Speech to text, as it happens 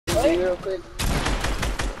see real quick?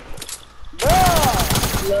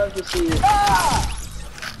 Bruh! Love to see it. Ah!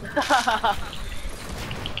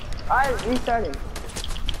 Alright, restarting.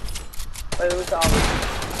 Wait, what's all this?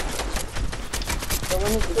 So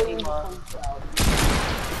when is the game on?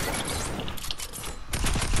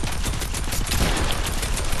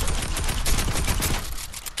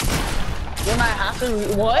 When I have to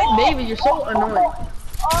what? David, you're so annoying.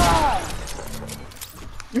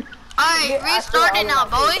 Alright, restart it now,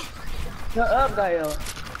 boy. Shut up, Gael.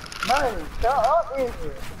 Man, shut up,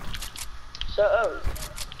 Israel. Shut up.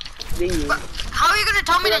 David. How are you gonna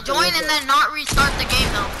tell me to join and then not restart the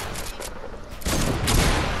game though?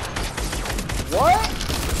 What?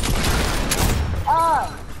 Ah!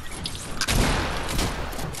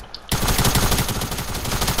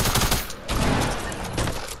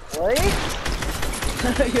 What?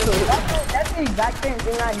 Yo. That's the exact same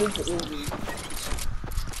thing I did to Izzy.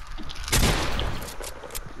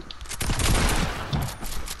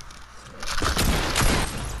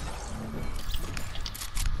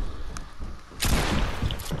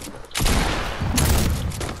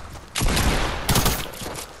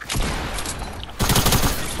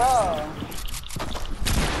 Oh.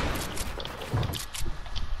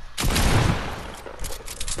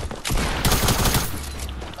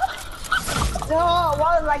 No,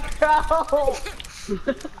 why was I crow?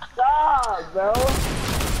 Stop, bro.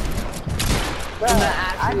 Bro, I'm not I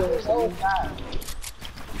actually feel so bad.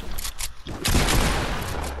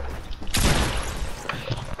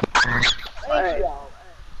 Thank you.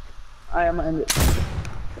 Alright, I'm gonna end it.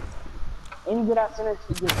 Any good afternoon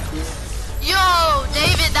to you. Yo,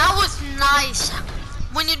 David, that was nice.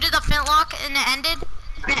 When you did the flintlock and it ended.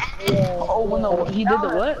 Yeah. Oh, when he did the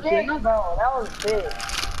what? Big, bro, that was big.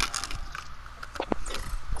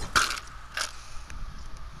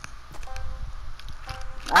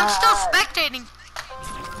 I'm still spectating.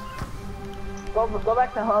 Go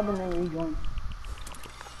back to hub and then rejoin.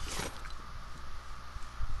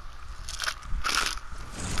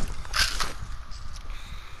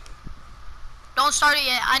 Don't start it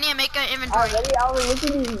yet. I need to make an inventory. Already, I was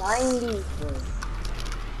looking at these 90s, bro.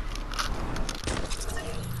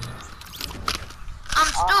 I'm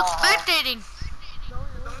still spectating.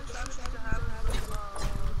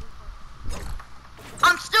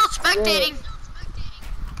 I'm still spectating.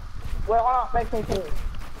 Wait, hold on, spectator.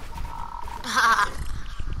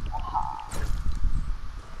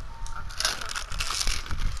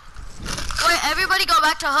 Wait, everybody go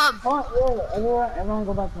back to hub. Hold on, yeah, everyone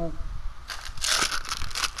go back to hub.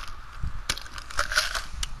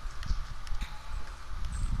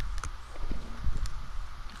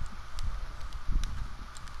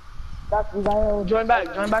 That's the guy. Join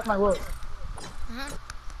back my world.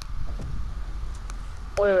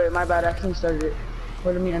 Wait, my bad, I accidentally started it.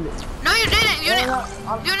 Wait, let me end it. No, you didn't. You didn't.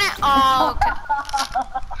 You didn't. Oh, okay.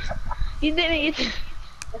 You didn't.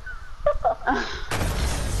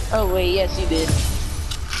 Oh wait, yes you did.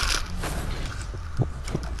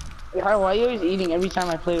 Wait, why are you always eating every time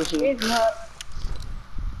I play with you? It's not.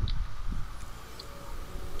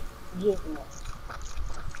 Yes, no.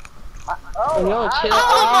 Oh, yo, chill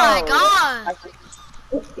Oh my out.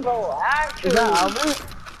 god. Bro, actually. Is that Albert?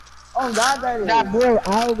 Oh god, that is. That boy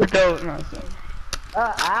Albert though. No,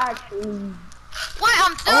 Actually. Wait,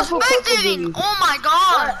 I'm still Also spectating. purple Oh my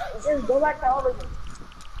god. Just go back to all the.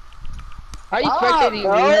 How are you spectating?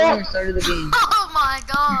 bro. We haven't even started the game. Oh my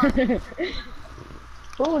god.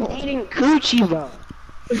 Who's eating coochie, bro?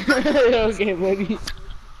 Okay, buddy.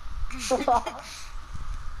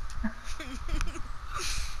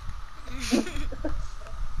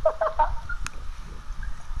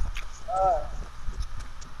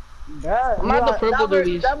 I'm at the purple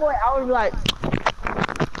duties. That boy, I was like,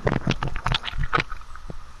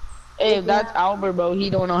 Hey, if that's Albert, bro, he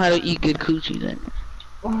don't know how to eat good coochie then.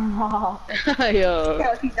 Yo.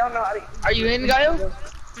 he don't know how to eat. Are you in, Gaio?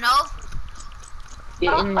 No.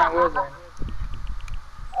 Get in my world then.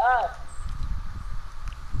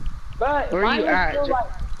 But Where are you at? Hold on,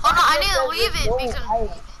 I need to leave it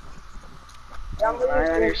because.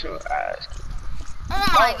 You're so ass. Oh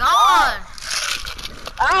my god.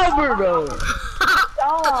 Albert, bro.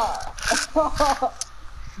 Stop.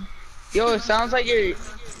 Yo, it sounds like you're.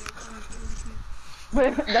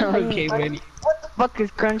 Okay, buddy. What the Fuck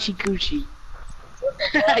is crunchy coochie?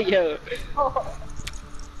 Yo.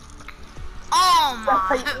 Oh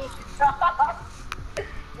my.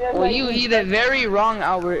 Well, you eat it very wrong,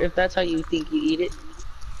 Albert, if that's how you think you eat it.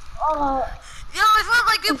 Oh. Yo, it feels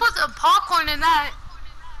like you put some popcorn in that.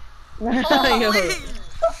 Holy.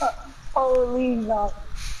 Holy no.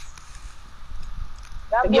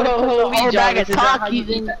 That Yo, boy put the holy whole bag Jarvis, of is that how you Takis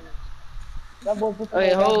eat in. that? That boy put the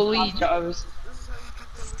Wait, whole holy Jarvis.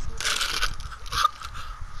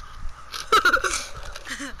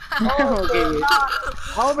 Oh, Okay, wait.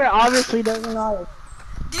 However, obviously doesn't know.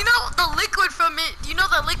 Do you know the liquid from it? You know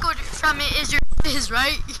the liquid from it is your is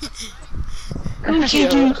right? Coochie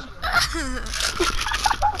juice.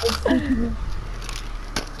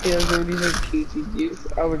 Yeah, so these are coochie juice.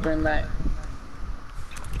 I would drink that.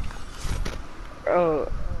 Oh,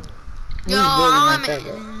 Yo, who's building like I'm. that,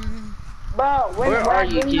 bro? Bro, Where are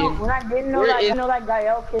you, kid? when I didn't know Where that, is- you know that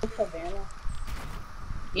Gael kissed Savannah?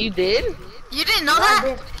 You did? You didn't know When I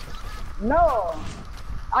that? did, no.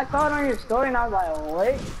 I saw it on your story and I was like,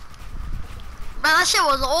 what? Bro, that shit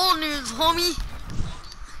was old news, homie.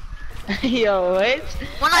 Yo, what?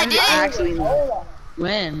 When I did it, actually know.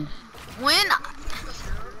 When? when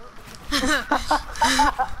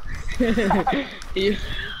you...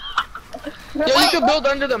 Yo, you can build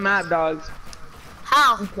under the map, dogs.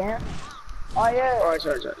 how? You can't? Oh yeah. Alright,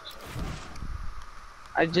 sorry.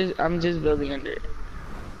 I'm just building under it.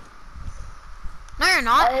 No, you're Oh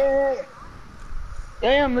not. yeah.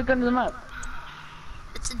 Yeah, I'm looking under the map.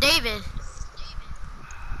 It's David.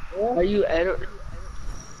 Are you Ed?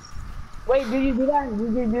 Wait, did you do that?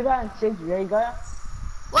 Did you do that in 6th grade, Gael?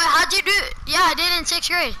 Wait, how'd you do it? Yeah, I did in 6th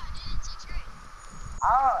grade.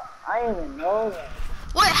 I didn't even know that.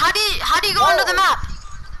 Wait, how do you go under the map?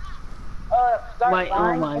 Start My- oh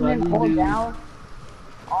flying my and then God, hold dude. down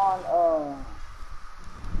on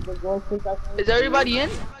the joystick. I think. Is everybody in?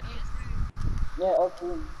 Yeah,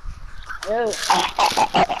 okay. Yeah.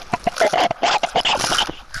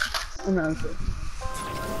 No, I'm kidding.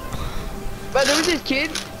 But there was this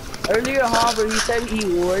kid earlier, but he said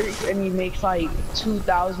he works and he makes like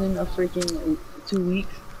 2,000 a freaking 2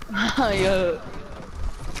 weeks. Yo.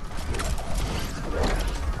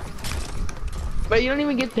 But you don't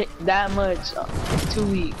even get paid that much 2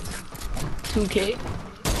 weeks. 2K?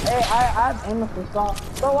 Hey, I have aim for song.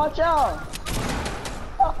 Bro, watch out!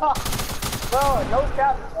 Bro, no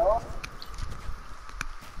cap, bro.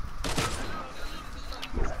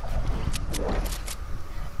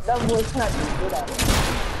 That boy's not good at it.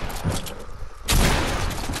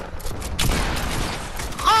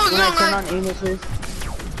 Oh, you When I don't turn like. on aim assist.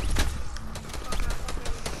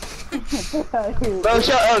 Bro,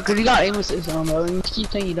 shut up, cause you got aim assist on, bro. You keep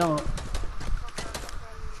saying you don't.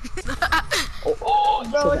 Bro,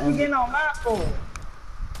 what you getting on map for?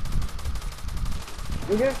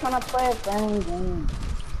 We're just trying to play a friendly game.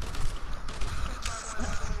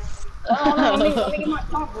 Oh, no, let me get my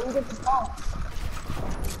pump. Let me get the pump.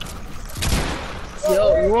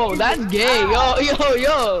 Yo, whoa, that's gay.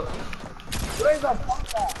 Yo. Where's the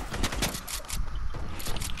pump at?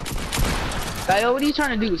 Kyle, what are you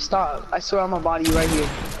trying to do? Stop. I swear I'm gonna body you right here.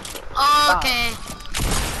 Oh, okay.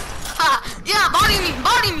 Ha, yeah, body me.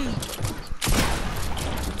 Oh,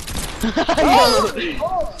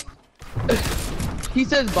 Yo. He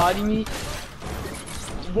says body me,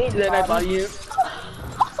 then I body you.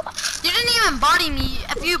 You didn't even body me.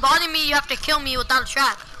 If you body me, you have to kill me without a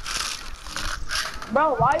trap.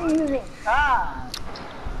 bro, why are you using cars?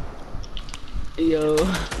 Yo.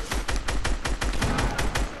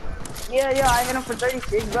 Yeah, I hit him for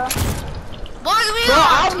 36, bro. Why me Bro,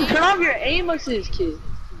 up? Alvin, turn off your aim assist, kid.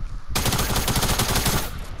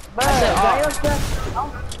 Bro, I said, Gael said,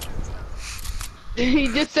 He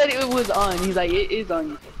just said it was on. He's like, it is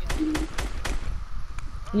on.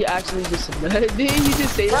 He actually just said that. Didn't he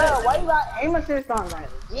just say bro, that? why you got aim assist on that?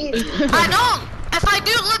 Jesus. I don't. If I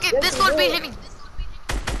do, look at Yes, this you would be do. hitting.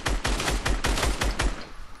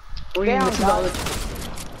 Damn, This is dog. all the-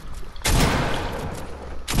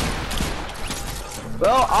 Bro,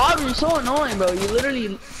 Aubrey, you're so annoying, bro. You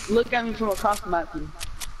literally look at me from across the map. Dude.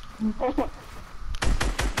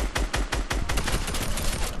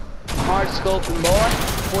 Hard scoping, boy.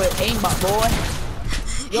 With aimbot, boy.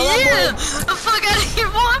 Yeah! Fuck out of here,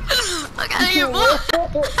 boy! Fuck out of here, boy!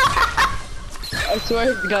 I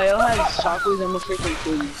swear, Gael has shockwaves. I'm a freaking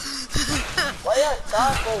kill you. Why you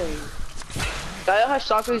got chocolate? Gael has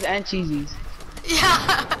shockwaves and cheesies.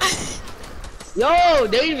 Yeah! Yo,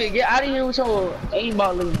 David, get out of here with your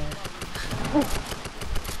aimbot lead.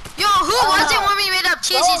 Yo, who was it when we made up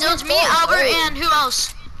cheesies? It was me, Albert, and who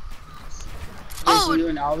else? Oh, You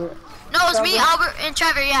and Albert. no, it was me, Albert, and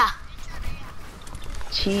Trevor, yeah.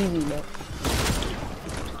 Cheesy, bro.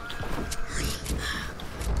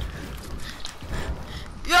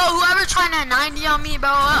 Yo, whoever trying that 90 on me, bro,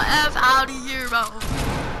 F out of here, bro.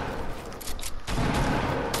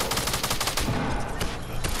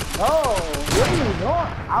 Oh, what are you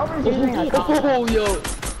doing? Albert's using a gun. Oh, yo.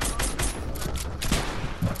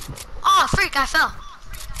 Oh, freak, I fell.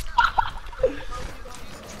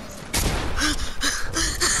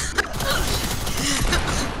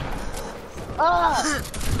 Yo,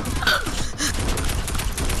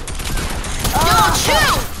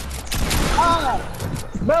 chill!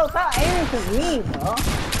 Bro, stop aiming for me, bro.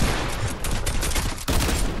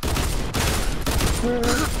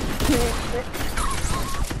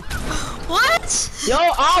 What? Yo,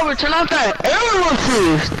 Oliver, turn off that arrow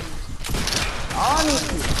assist.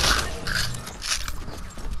 Honestly.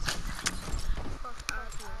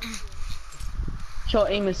 Show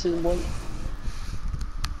aim assist, boy.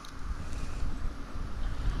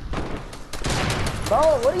 Bro,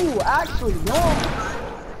 what are you actually doing?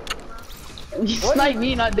 You snipe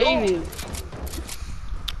me, not David.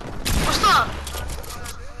 What's up?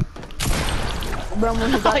 Bro,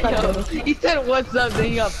 when he got that Yo, he said what's up, then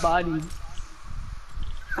he got bodied.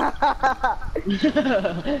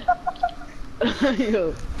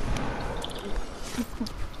 Yo.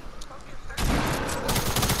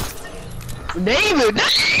 David!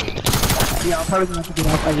 Yeah, I'm probably gonna have to get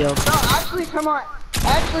off. Yo. No, actually, come on.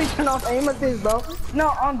 Actually, turn off aim assist, bro. No,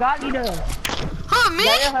 on God, he does. Who, me?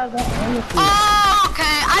 Daniel has that aim assist. Oh,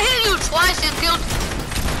 okay. I hit you twice and killed.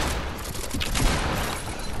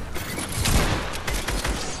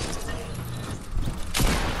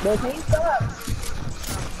 Bro, can you stop?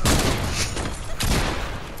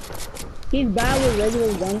 He's bad with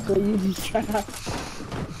regular guns, so you just try.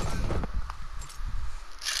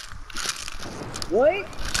 What?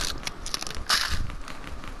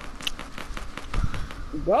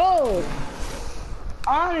 Bro,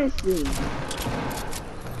 honestly.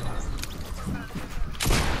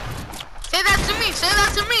 Say that to me. Say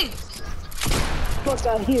that to me. Fuck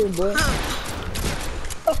out here, boy.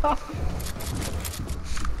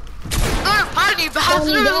 Third party Call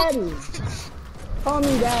me bastard. daddy. Call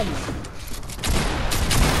me daddy.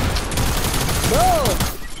 Bro.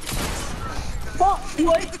 Fuck,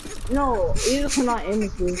 what? No, you cannot aim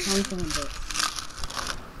this. I'm saying that.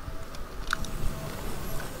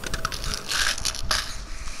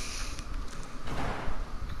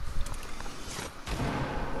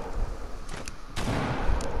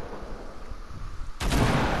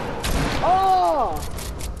 Oh!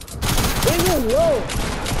 It was low.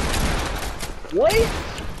 What?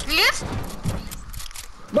 Yes?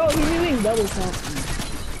 Bro, he's doing double tapping.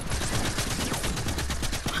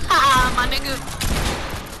 Haha, my nigga.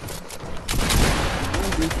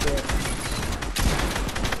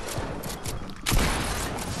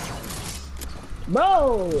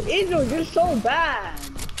 Bro, Israel, you're so bad.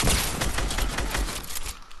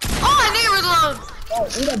 Oh, I need to reload. Oh,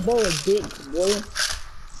 eat a bowl of dicks, boy.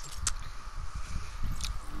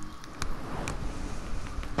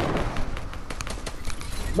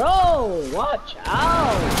 Bro, watch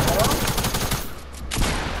out, bro.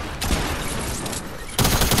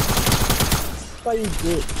 That's why you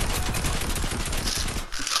dick.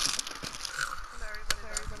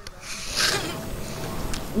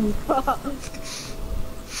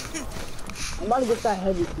 I'm about to get that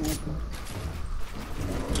heavy sniper.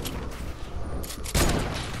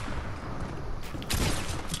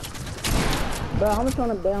 Bro, how much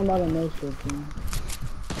wanna bet I'm about to make this, man?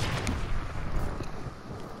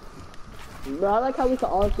 Bro, I like how we can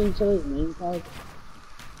all see each other's name cards.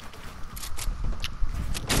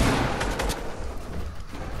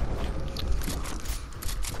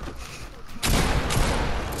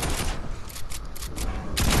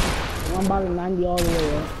 I'm about to 90 all the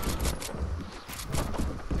way up.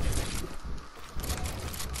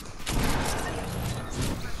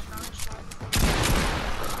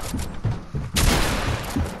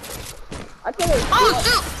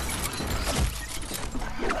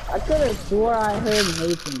 I could have swore I heard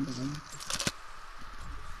Nathan, bro.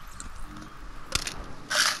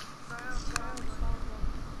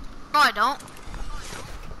 No, I don't.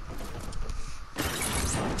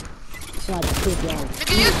 It's like a quick out.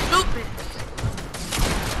 Nigga, you stupid.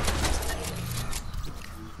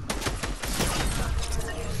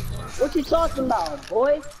 What you talking about,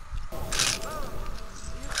 boy?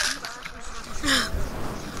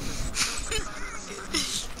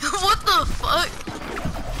 What the fuck?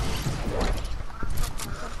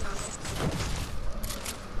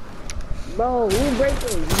 Bro, who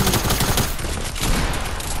breaking?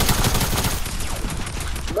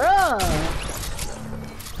 Bruh!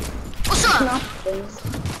 What's up? Not spam.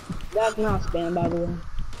 That's not spam, by the way.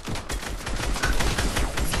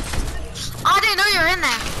 I didn't know you were in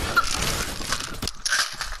there.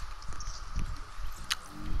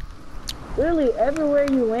 Really, everywhere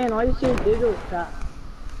you land, all you see is digital crap.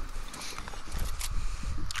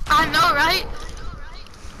 I know, right?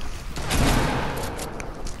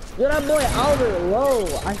 Dude, that boy Albert low.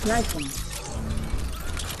 I sniped him.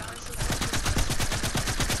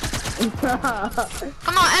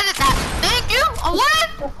 Come on, edit that. Thank you. Oh, what?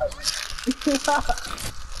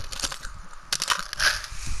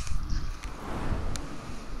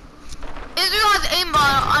 Israel has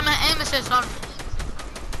aimbot. I'm an aim assist on.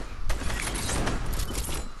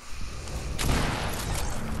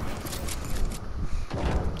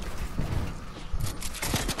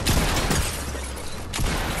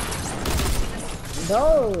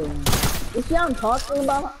 No. You see what I'm talking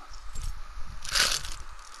about?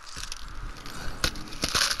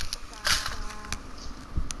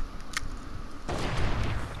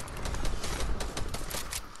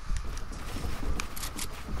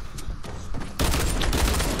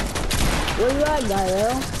 Where you at,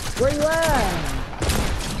 Gael? Where you at?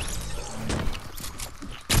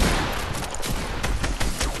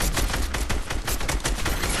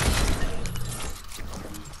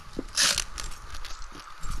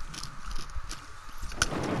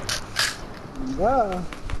 Bruh.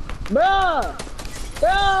 Bruh!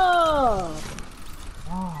 Bruh!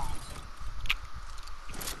 Oh.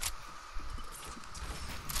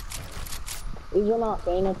 Is you not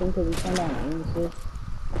saying nothing because he turned on aim assist?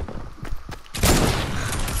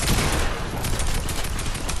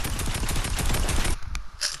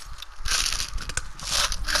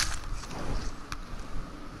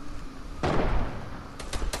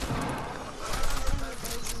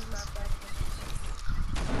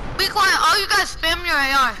 Be quiet. All you guys spam your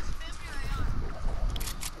AR.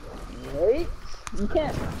 Wait, you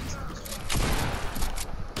can't.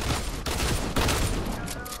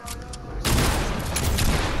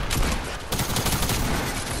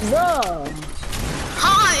 Bro.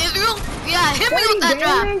 Hi, Israel. Yeah, hit me with that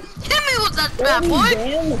trap. Hit me with that trap, boy.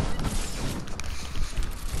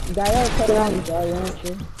 Gael, cut it on, Gael, aren't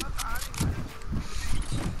you?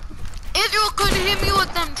 Israel couldn't hit me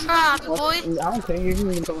with them traps, boy. I don't care. You're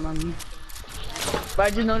even going on me. But I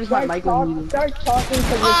just noticed my mic was muted. Start talking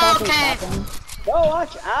because you're talking. Okay. Bro,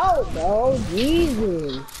 watch out, bro.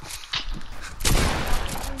 Jesus.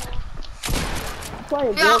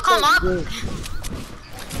 Yeah, come up.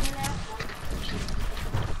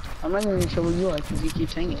 I'm not gonna show you like because you keep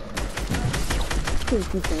saying it.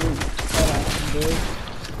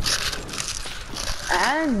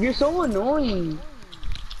 And you're so annoying.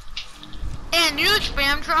 And you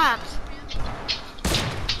spam traps.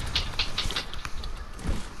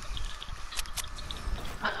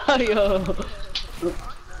 Yo.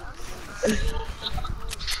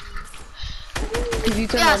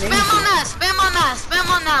 Yeah, spam on that, spam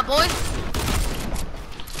on that, boy.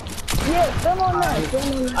 Yeah, spam on that.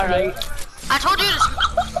 Alright. I told you to.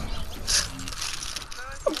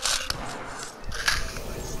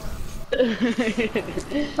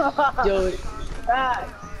 Yo.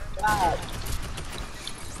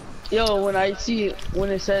 Yo, when I see, when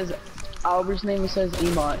it says Albert's name, it says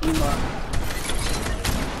Ema.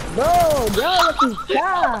 Bro, what is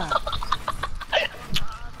that?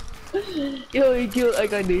 Yo, he killed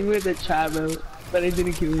like a name with a trap, bro, but I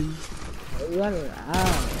didn't kill him. Run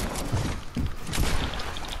around.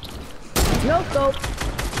 No scope.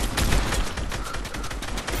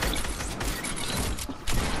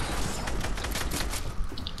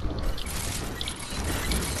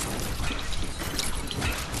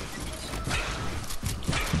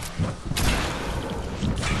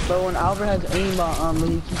 But when Albert has aimbot on me,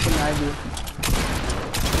 he keeps an idea.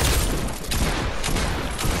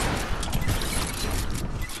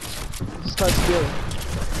 It's called skill.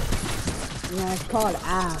 Yeah, it's called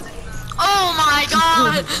ass. Oh my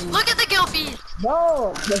god! Look at the kill feed.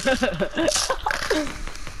 No.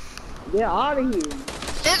 Get out of here.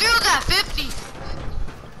 Israel got 50.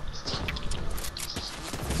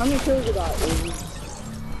 How many kills you got, baby?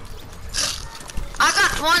 I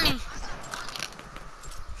got 20.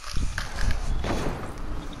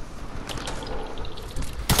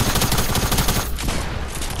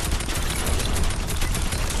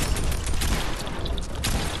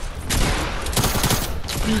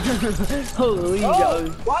 Holy Oh,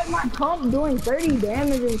 go. why is my pump doing 30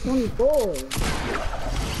 damage in 24?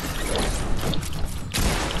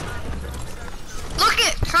 Look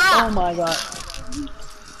at trap. Oh my god.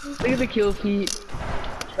 Look at the kill feed.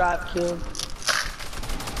 Trap kill.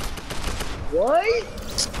 What?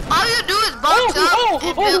 All you do is box up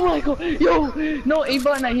and Oh build. my god. Yo, no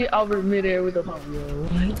aimbot and I hit Albert midair with a pump. Yo,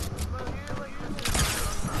 what?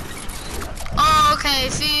 Oh, okay.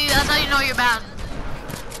 See, that's how you know you're bad.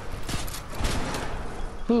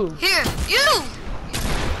 Who? Here, you!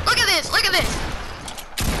 Look at this, look at this!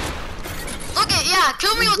 Look at, yeah,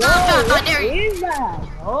 kill me with those traps, I dare you. What is that,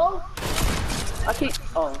 bro? I can't.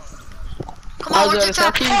 Oh. Come on, where's your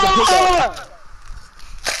trap?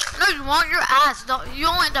 No, No, you want your ass. You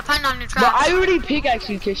only depend on your trap. But I already pickaxe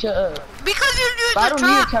you, kid. Shut up. Because you use But I the don't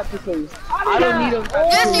need a trap. trap to kill you. I don't need a trap.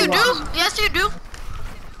 Yes, you do. Yes, you do.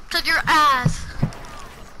 Cause your ass.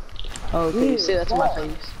 Oh, okay, say that to my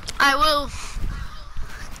face. I will.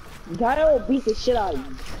 Guy will beat the shit out of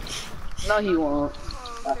you. No, he won't.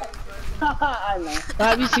 I know.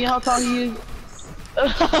 Have you seen how tall he is?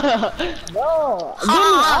 No, get me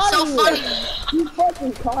out So of funny. here. You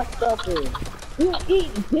fucking cocksucker. You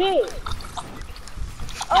eat dick.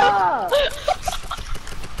 Ah!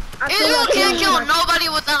 Israel can't kill nobody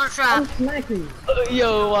without a trap. I'm smacking.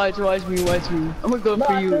 Yo, watch me. I'm gonna go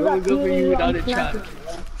for you. I'm gonna go for you without a trap.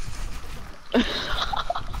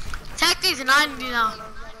 Tactics 90 now.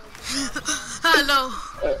 I know.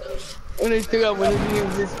 When they still got one of me in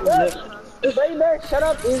this one. Buddy Bear, shut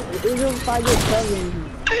up. Israel's 5 years seven.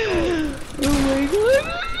 Oh my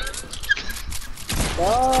god.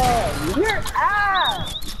 Oh, your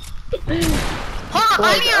ass. Hold on, I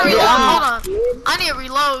need to reload. Hold on. I need to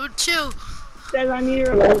reload too. Says I need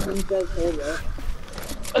to reload and says hold up.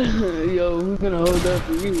 Yo, who's gonna hold up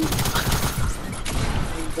for you?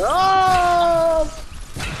 Oh!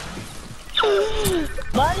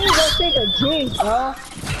 Buddy, go take a drink, bro.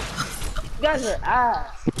 You guys are ass.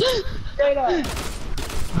 Straight up.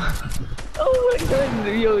 Oh my god,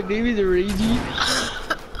 yo, David's raging.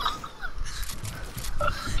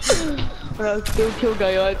 But I'll still kill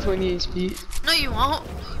Gaio at 20 HP. No, you won't.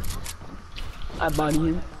 I body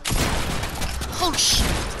him. Oh shit.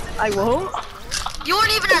 I won't? You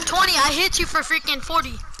weren't even at 20. I hit you for freaking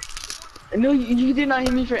 40. No, you did not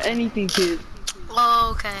hit me for anything, kid.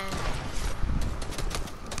 Okay.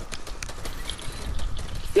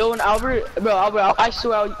 Yo, and Albert, I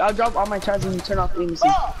swear I'll drop all my traps when you turn off aim.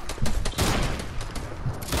 Oh!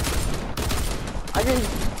 I just...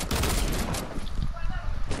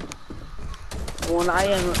 When I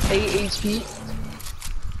am 8 HP.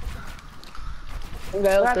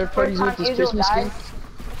 Gaio, third parties with this Christmas skin.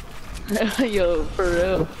 Yo, for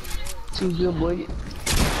real. Too good, boy.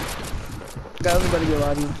 Guys, better get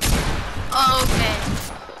out of here. Okay.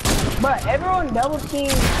 But everyone double team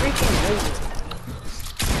freaking Israel.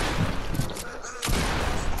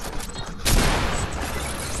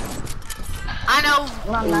 I know.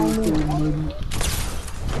 Not 90.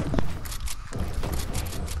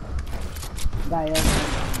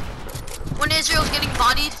 When Israel's getting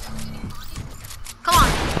bodied. Come on.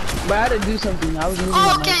 But I had to do something. I was moving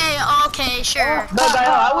my mic. Okay, sure. But Gaio,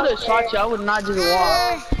 I would have shot you. I would not just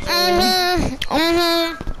walk.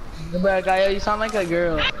 But Gaio, you sound like a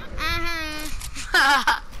girl.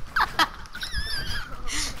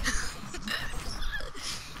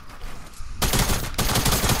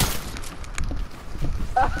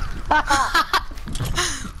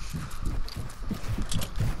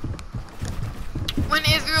 When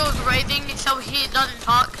Israel's raving so he doesn't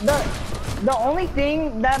talk. The only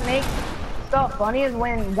thing that makes stuff funny is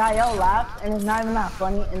when Gael laughs and it's not even that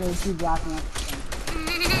funny and then she's laughing at the same.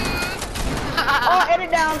 Oh, edit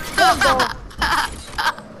down. Let's go.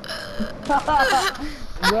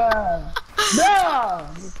 Bruh. Bruh.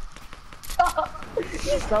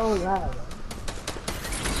 You're so loud.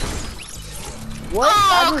 What? Oh,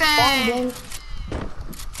 I just okay. spawned in.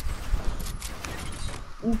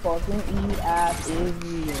 You fucking eat ass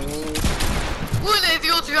Israel. When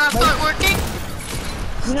Israel's gonna start working.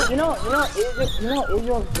 You know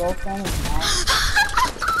Israel's girlfriend is now.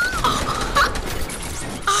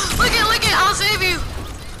 Look it, I'll save you.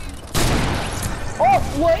 Oh,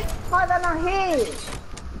 wait, how did that not hit?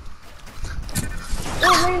 It's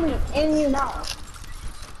literally in you now.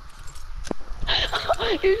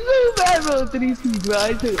 You're so bad, bro. 3C, bro.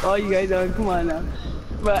 I took all you guys on. Come on now.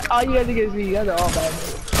 But all you guys against me, you guys are all bad.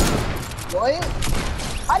 What?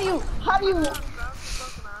 How do you?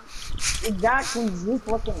 Exactly, you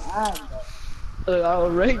fucking ass, bro. I'll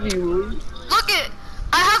wreck you, boy. Look it,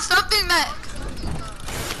 I have something that.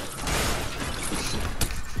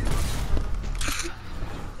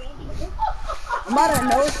 I'm about to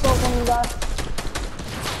no scope on you guys.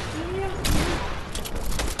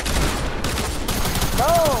 Bro,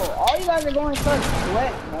 all you guys are going such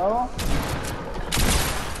sweat, bro.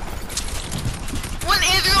 When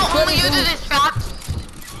Israel only uses his traps.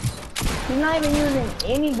 He's not even using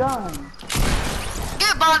any gun.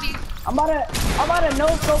 Get body. I'm about to no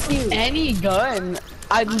scope you. Any gun?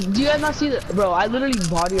 Do you guys not see the bro? I literally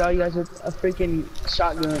body all you guys with a freaking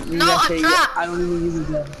shotgun. You No, guys a say, trap. I don't even use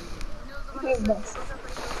a gun.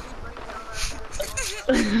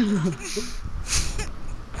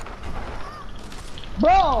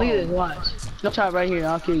 Bro, Look at this, watch. No trap right here.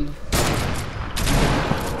 I'll kill you.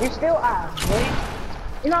 you're still ass, boy.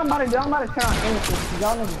 You know what I'm about to do? I'm about to turn on innocence because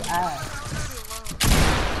y'all niggas ass.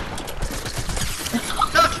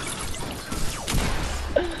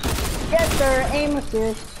 Yes, sir. Aim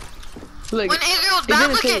assist. Look, When Israel's back,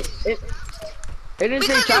 look at. it didn't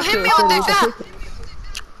say Because you hit chopper, me it with said the it's a trap. pistol.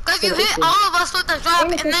 Because you hit all of us with the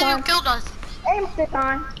trap and then you killed us. Aim assist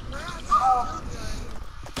time.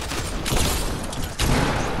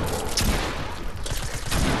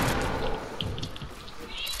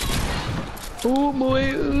 Oh boy.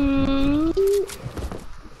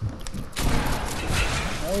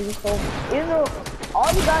 Israel,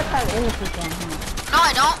 all you guys have innocence on him. No,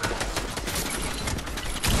 I don't.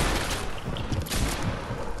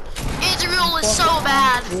 Israel is so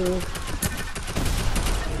bad.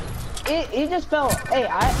 It just felt. Hey,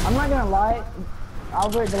 I'm not gonna lie.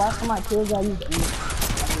 Albert, the last time I killed you, I used innocence.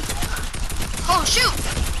 Oh,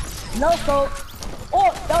 shoot. No scope.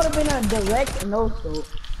 Oh, that would have been a direct no scope.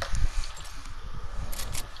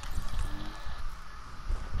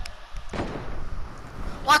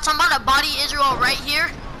 Watch, I'm about to body Israel right here.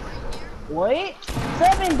 Wait,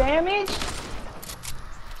 7 damage?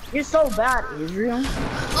 You're so bad, Israel.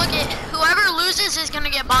 Look at whoever loses is gonna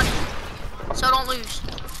get bodied. So don't lose.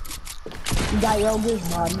 You got your good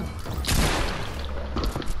body.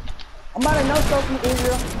 I'm about to no scope you,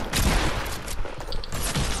 Israel.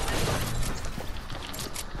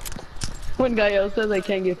 When Gael says I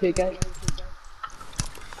can't get pickaxe.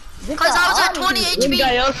 Because I was at 20 When HP.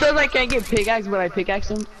 Gael says I can't get pickaxe, but I pickaxe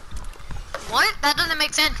him. What? That doesn't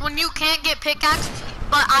make sense. When you can't get pickaxe,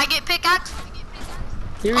 but I get pickaxe?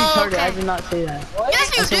 You're Oh, retarded. okay. I did not say that.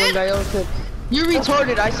 Yes, I you said when did. Gael said. You're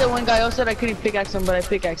retarded. I said when Gael said I couldn't pickaxe him, but I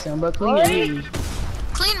pickaxe him. But clean your ears.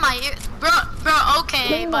 Clean my ear. Bro, okay,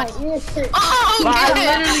 Clean my but. ears. Oh, But okay.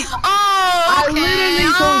 I Okay.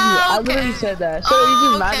 literally told you. I Okay. literally said that. So you're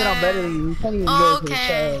just mad that I'm better than you. You can't even do it.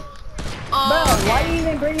 Okay. Bro, why Okay. are you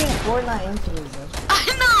even bringing Fortnite into this, bro? I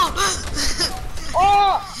know.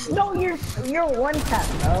 Oh, no, you're one tap,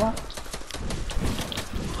 bro.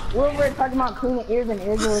 We're talking about cleaning ears and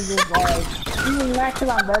Israel is just like, you even mad because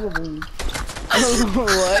I'm better than you.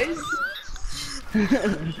 What?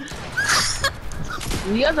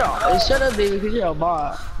 You guys are. Shut up, baby, because you're a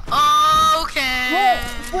bot. Okay.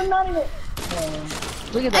 We're not even.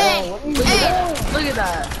 Look at Hey, that. Look at that. Look at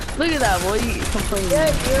that. Look at that, boy. You complaining.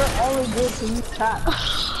 Yeah, you're only good to use tap.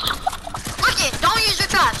 Look it. Don't use your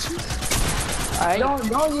traps. Alright.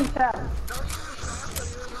 Don't use tap.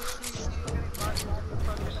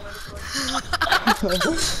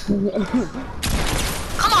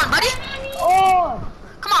 Come on, buddy. Oh!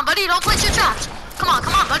 Come on, buddy. Don't place your traps. Come on,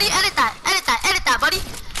 buddy. Edit that, buddy.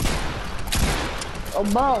 Oh,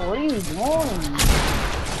 bro, what are you doing?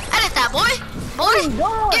 Edit that, boy. What are you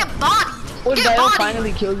doing? Get body. When Get Gael body.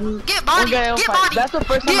 finally killed you. Get body. When Gael Get body. That's the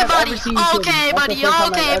first time Get I've body. ever seen you kill me. Okay, That's buddy. the first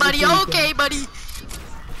time I've Okay, ever buddy. seen you kill Okay, me. buddy.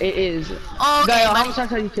 It is. Okay, Gael, how buddy. many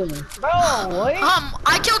times have you killed me? Bro, what?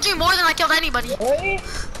 I killed you more than I killed anybody. What?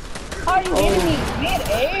 How are you hitting me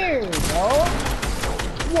mid-air, bro?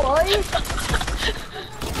 What?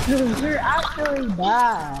 You're actually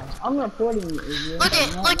bad. I'm reporting you, Israel.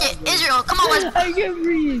 Look it, Israel. Come on, I can't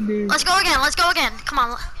breathe, dude. let's go again. Come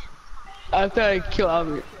on. After I kill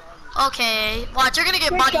Albert. Okay, watch. You're gonna get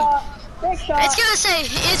Big bodied. shot. Big shot. It's gonna say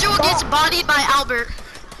Israel gets bodied by Albert.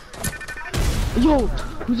 Yo,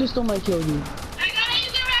 who just stole my kill, dude?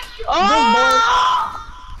 Oh!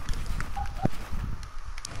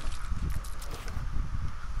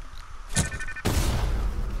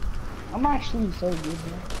 I'm actually so good,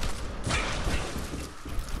 man.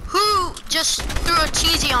 Who just threw a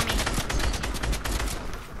cheesy on me?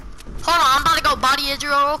 Hold on, I'm about to go body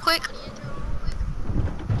Israel real quick.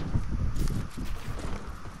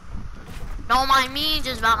 Don't mind me,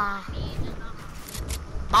 just about to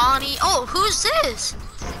body. Oh, who's this?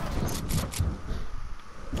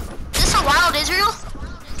 Is this a wild Israel?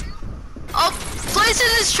 Oh, place in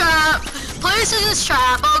his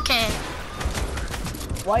trap. Okay.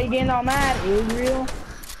 Why you getting all mad, Israel?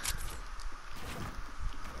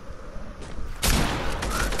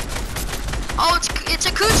 Oh, it's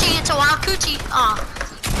a coochie. It's a wild coochie.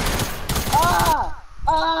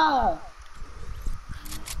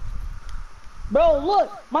 Bro,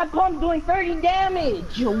 look, my pump's doing 30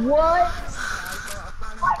 damage. What?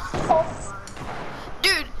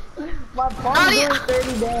 Dude, My pump's doing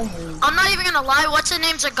 30 damage. I'm not even gonna lie. What's the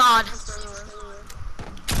name's a god?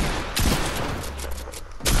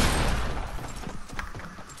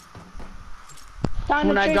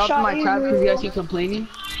 When I dropped my trap, because you guys keep complaining,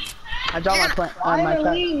 I dropped my trap.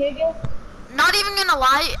 Nigga. Not even gonna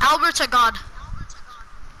lie. Albert's a god.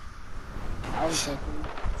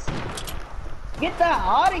 Get that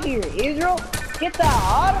out of here, Israel. Get that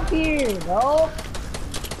out of here, bro.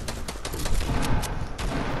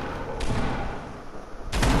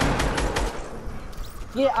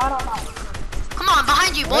 Get out of my. Come on,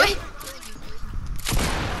 behind you, boy.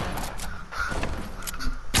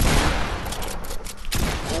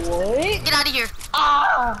 Wait. Get out of here.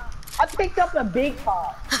 Ah! I picked up a big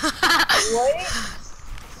pot. Wait.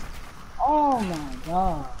 Oh my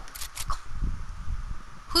god.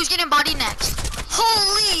 Who's getting body next?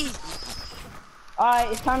 Holy!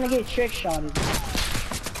 Alright, it's time to get trick shotted.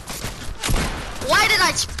 Why did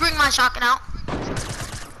I bring my shotgun out?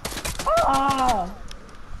 Ah!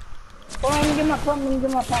 Hold on, let me get my pump, let me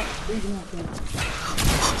get my pump. Please give me my pump.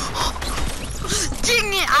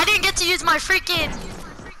 Dang it, I didn't get to use my freaking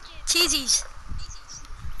cheesies.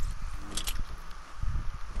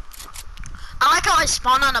 I like how I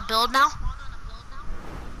spawn on a build now.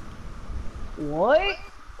 What?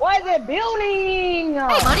 Why is it building?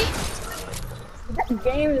 Hey, buddy. That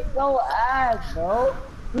game is so ass, bro.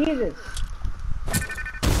 Jesus.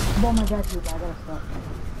 Oh my god, dude, I gotta stop.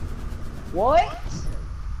 What?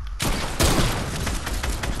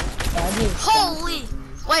 Holy!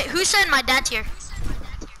 Wait, who said my dad's here?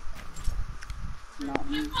 Not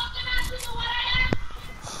me.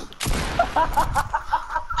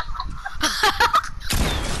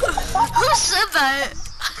 Who said that?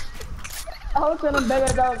 I was gonna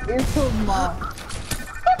bet that was into mom.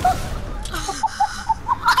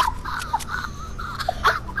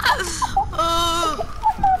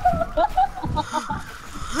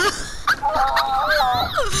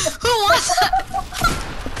 Who was that?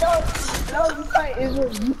 That was my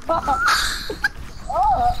Israel mom.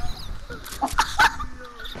 Oh.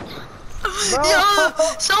 Bro. Yo,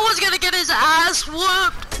 someone's gonna get his ass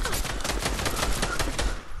whooped.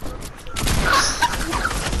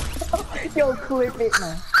 Yo, clip it,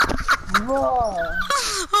 man. Bro.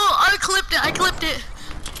 Oh, I clipped it, I clipped it.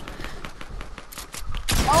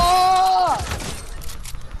 Oh!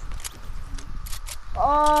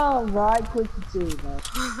 Oh, bro, I clipped it too, bro.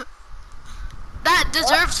 That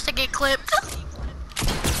deserves to get clipped.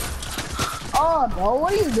 Oh, bro,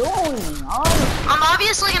 what are you doing? Oh, I'm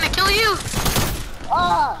obviously gonna kill you.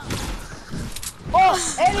 ah! Oh,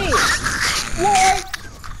 Eddie! What?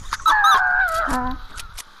 Ah!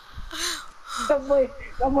 That boy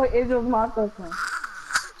Israel's monster son.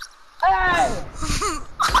 Hey!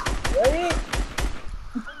 Ready?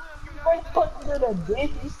 First supposed to do the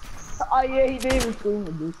dishes. Oh yeah, he didn't even clean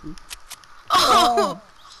the dishes. Oh.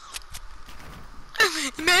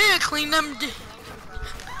 Man, clean them.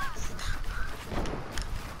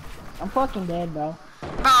 I'm fucking dead, bro. Bro,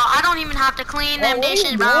 I don't even have to clean them What are you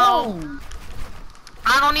dishes, bro. doing?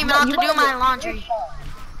 I don't even have to do my laundry.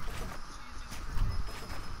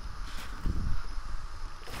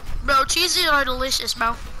 Bro, cheeses are delicious,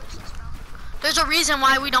 bro. There's a reason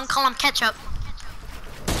why we don't call them ketchup.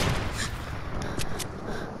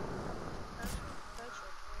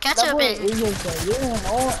 Ketchup is.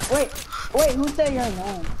 Wait, who said your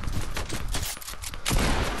name?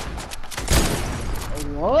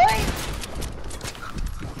 What?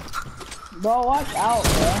 Bro, watch out,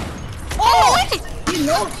 bro. Oh, wait! You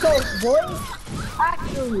know Coach, boy.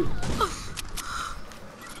 Actually.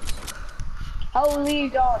 How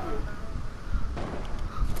lead on you?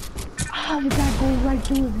 Ah, the guy goes right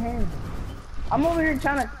through his head. I'm over here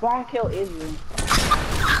trying to spawn kill Israel.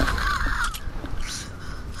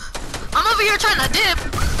 I'm over here trying to dip.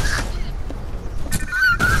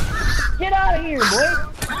 Get out of here, boy.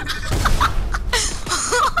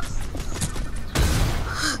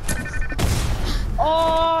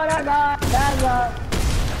 Oh, that guy.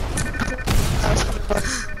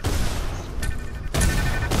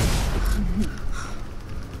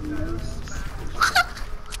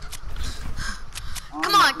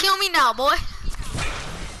 Come on, kill me now, boy.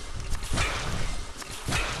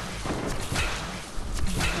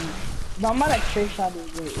 I'm about to trick shot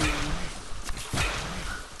this way.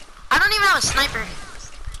 I don't even have a sniper.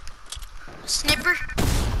 Snipper?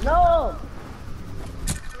 No!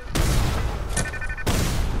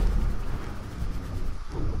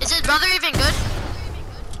 Is his brother even good?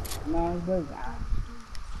 No, it's good.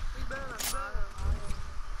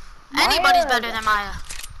 Anybody's better than Maya.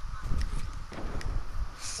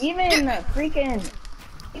 Even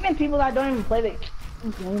even people that don't even play the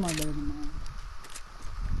game are better than mine.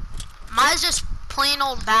 Maya's just plain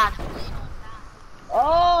old bad.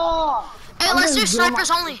 Oh! Hey, let's do snipers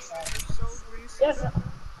only. Yes.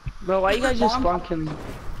 Bro, why you guys just spawn killing me?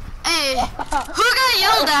 Hey, who got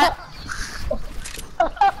yelled at?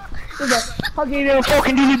 How can you never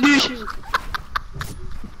fucking do the dishes?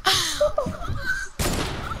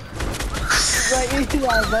 Like,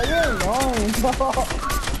 guys, but you're annoying, bro.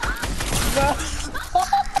 Bro,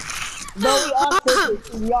 bro, we all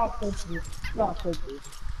clippers. We all clippers. We all clippers.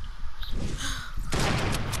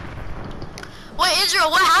 Wait, Israel,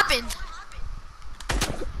 what happened?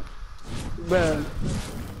 Bro.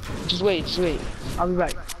 Just wait, I'll be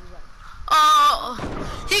back. Oh,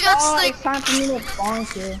 he got sniped. It's time for me to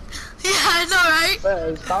sponsor. Yeah, I know, right?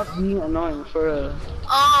 Bro, stop being annoying for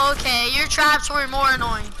Oh, okay. Your traps were more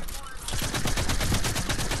annoying.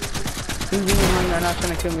 Who's being annoying? They're not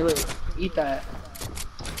trying to kill me. Look, eat that.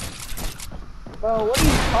 Bro, what are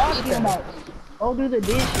you talking about? Go do the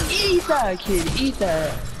dishes. Eat that, kid. Eat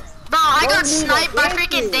that. Bro, I got do the sniped by dishes.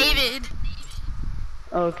 freaking David.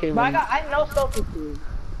 Okay, But man. I know stuff with you.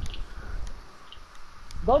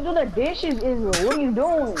 Go do the dishes, Israel. What are you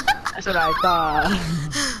doing? That's what I thought.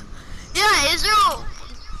 Yeah, Israel.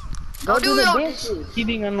 Go do the your dishes. Keep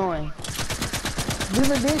being annoying. Do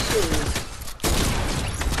the dishes.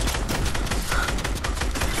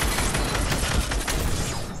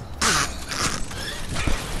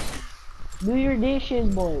 Do your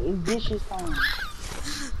dishes, boy. It's dishes time.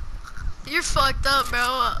 You're fucked up,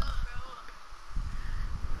 bro.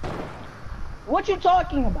 What you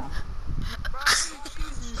talking about?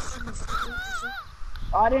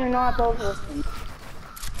 I didn't know I thought it was listening.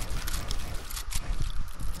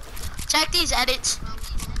 Check these edits.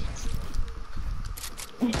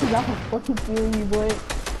 That was fucking feel you, boy.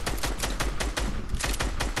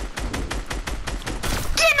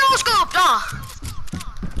 Get no scoped,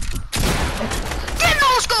 Get no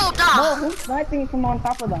scoped, Bro, who's sniping from on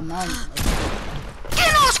top of the mountain?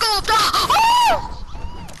 Get no scoped, Oh!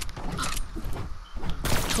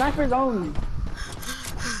 Snipers only.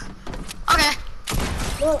 Okay.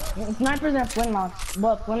 Look, snipers and flintlocks,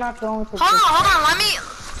 but flintlocks are only for Hold on,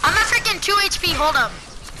 I'm at freaking 2 HP, hold up.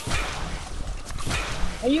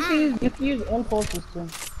 And you can use impulses too.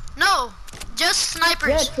 No, just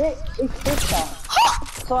snipers. Yeah, it's trick shot.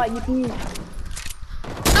 So like you can use.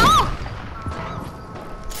 No!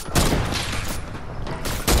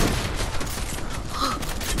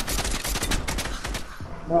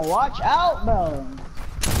 Bro, watch out, bro.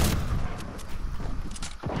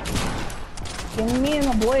 Can me and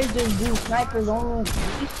the boys just do snipers only?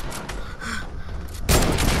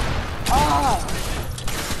 Ah!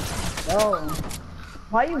 Bro.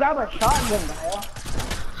 Why you grab a shotgun, bro?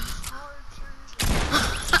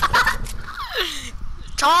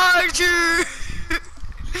 Charger!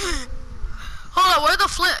 Hold on, where the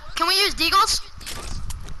flip? Can we use deagles?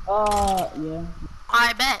 Yeah.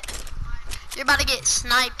 I bet. You're about to get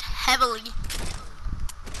sniped heavily.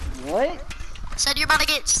 What? Said you're about to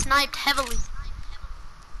get sniped heavily.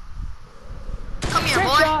 Come here, Trick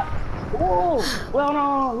boy. shot! Whoa! Well,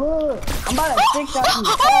 no, look. I'm about to trick shot you.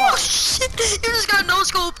 Oh, shit! You just got no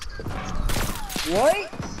scoped.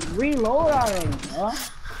 What? Reload already, bro.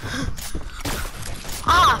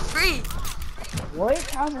 Ah, free. What?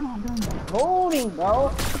 How's it not doing loading, bro?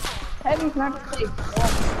 Heavy sniper play.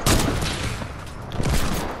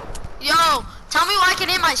 Yo, tell me why I can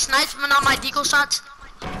hit my snipes but not my deagle shots.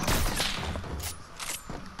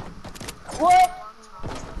 What?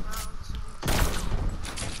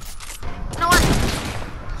 You know what?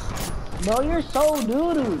 Bro, you're so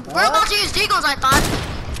doo-doo, bro. We're about to use deagles, I thought.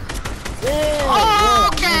 Yeah, Oh, yeah.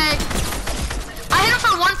 okay. I hit him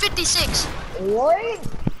for 156. What?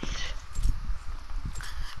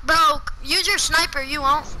 Bro, use your sniper, you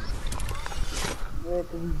won't. Yeah,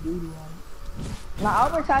 'cause he's doo-doo. Now,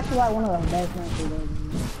 Albert's actually like one of the best snipers ever.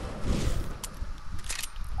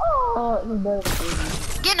 Oh, he's better than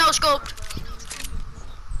me. Get no scoped.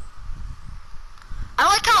 I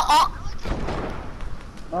like how all.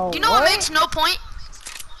 Oh, Do you know what makes no point?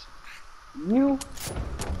 You?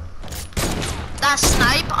 That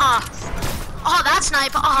snipe. Oh, that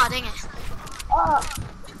snipe. Oh, dang it. Oh!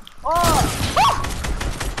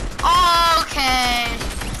 Okay.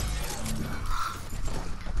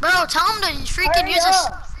 Bro, tell him to freaking Hurry use this.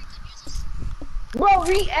 up. Bro,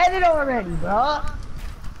 re-edit already, bro.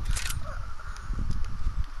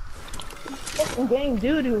 Fucking game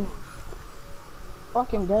doo-doo.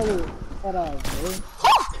 Fucking dirty. That ass, dude.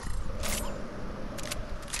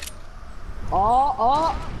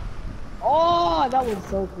 Oh, that was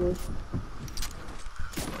so close.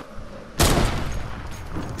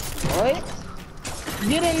 What?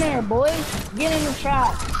 Get in there, boys. Get in the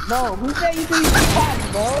trap. Bro, who said you can use the trap,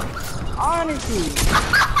 bro? Honestly.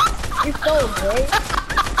 You're so great.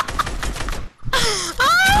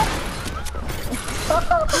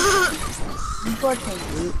 You fucking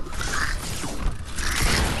dude.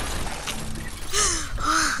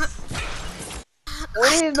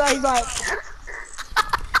 What is that? He's like,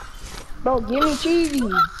 Bro, give me cheesy.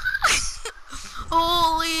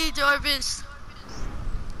 Holy Jarvis.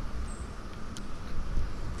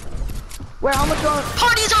 Wait, how much are...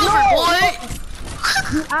 Party's over, boy.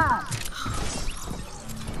 You ass.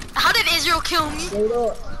 How did Israel kill me? Straight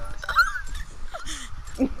up.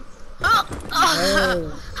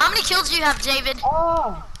 How many kills do you have, David?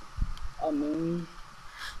 Oh. I mean...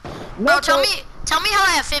 Bro, tell me how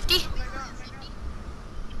I have 50.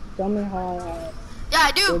 Tell me how I have Yeah,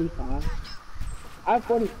 I do. 45. I have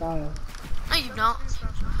 45. No, you don't.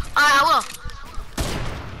 Alright, I will.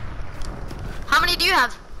 How many do you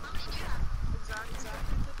have?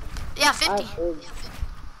 Yeah, I 50. have 40.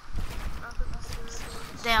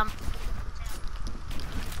 Damn.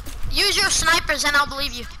 Use your snipers and I'll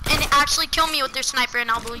believe you. And actually kill me with your sniper and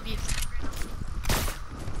I'll believe you.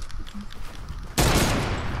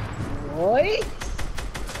 What?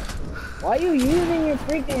 Why are you using your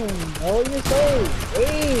freaking, bro? You're so,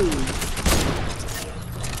 hey.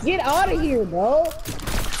 Get out of here, bro.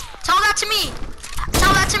 Tell that to me.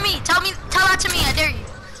 Tell that to me. Tell that to me. I dare you.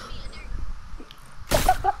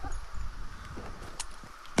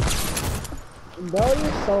 Bro,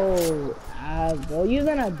 you're so ass, bro.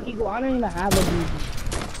 Using a deagle. I don't even have a deagle.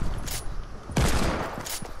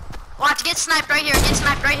 Watch, get sniped right here. Get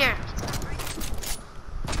sniped right here.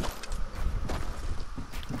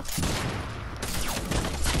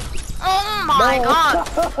 Oh my god.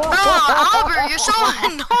 Bro, Albert, you're so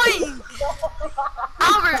annoying.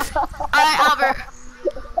 Albert. Alright, Albert.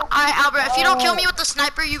 Alright, Albert, if you don't kill me with the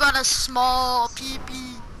sniper, you got a small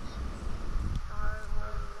PP.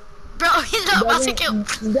 Bro, he's not about to kill.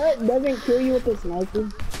 That doesn't kill you with the sniper.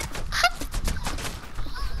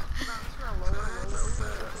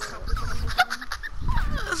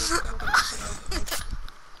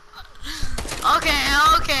 Okay.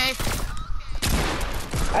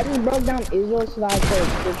 I just broke down Israel so that I could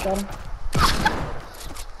trick shot him.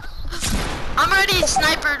 I'm already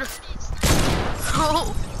snipered.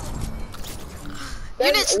 Oh.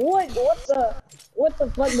 Units. What the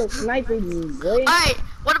fuck does sniper mean, boy? Alright,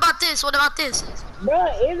 what about this? What about this? Bro,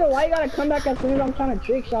 Israel, why you gotta come back as soon as I'm trying to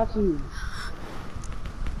trick shot you?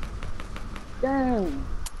 Damn.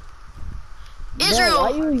 Israel. Bro,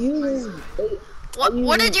 why you using...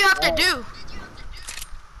 What did you have to do?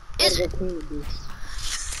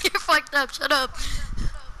 You're fucked up, shut up.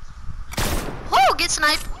 Oh, get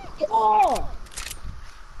sniped. Oh!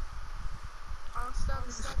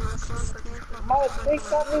 My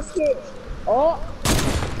fix on this kid. Oh!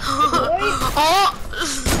 Oh!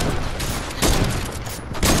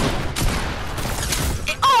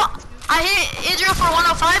 Oh! I hit Israel for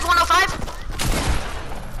 105,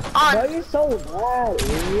 105. On. Bro, you're so bad,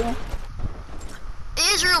 Israel.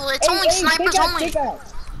 Israel, it's only snipers only.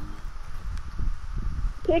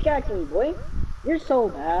 Pickaxe me, boy. You're so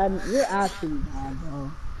bad. You're actually bad,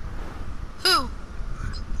 bro. Who?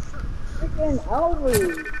 Freaking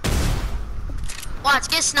Albert. Watch,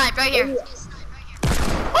 get sniped right here.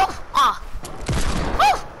 Oh! Ah!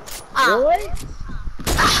 Oh! Ah! Really?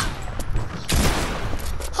 Ah.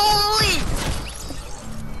 Holy!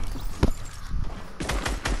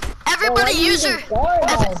 Everybody use your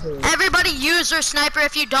everybody use your sniper.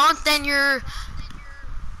 If you don't, then you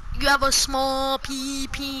have a small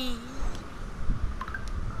PP.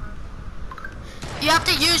 You have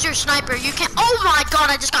to use your sniper. You can't. Oh my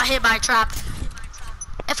god! I just got hit by a trap.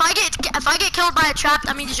 If I get killed by a trap,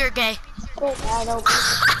 that means you're gay.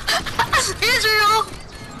 Israel,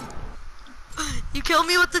 you killed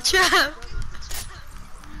me with the trap.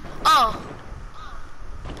 Oh.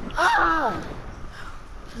 Ah!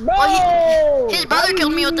 Bro! Well, his brother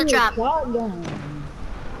killed me with the trap.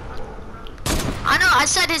 I know, I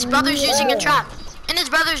said his brother's using a trap. And his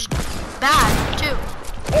brother's bad, too.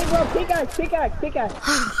 Hey bro, pickaxe. Okay. Pickaxe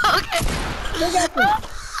me.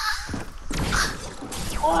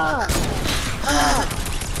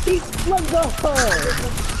 Let's go!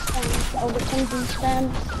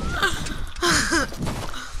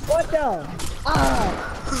 What the?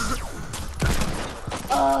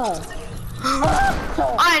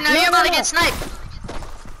 Alright, now you're about to get sniped.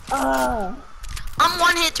 I'm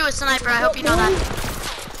one hit to a sniper, I hope you know that.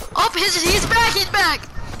 Oh, he's back, he's back!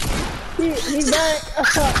 He's back!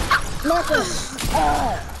 Knock him!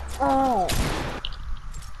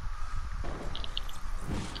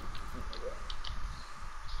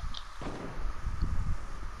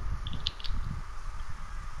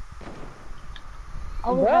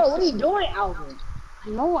 Bro, what are you doing, Albert? I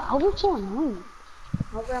know, Albert's so annoying.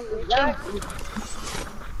 Exactly.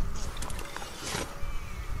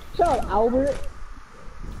 Shut up, Albert.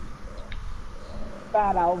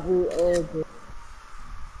 Bad Albert.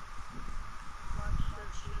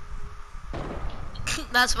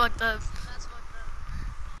 That's fucked up.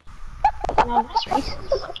 No, that's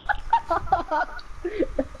racist.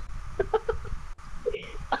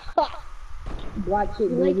 Black shit,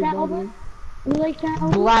 You like baby, that, baby. Albert? You like that,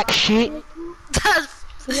 Albert? Black shit. That's,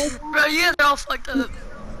 You like that? bro, you guys are all fucked up.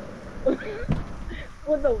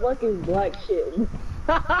 What the fuck is black shit?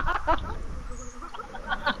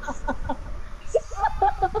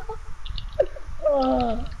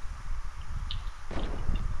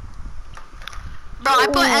 Bro, I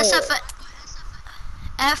put Oh.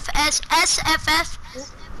 SFF.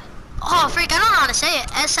 Oh, freak, I don't know how to say it.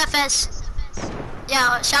 SFS.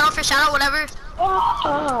 Yeah, shout out for shout out, whatever. Ah.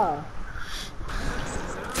 Oh!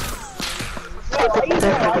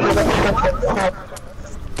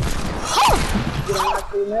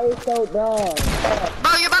 So dumb.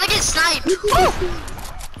 Bro, you're about to get sniped.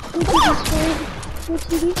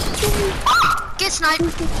 Get sniped.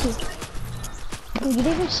 Dude, you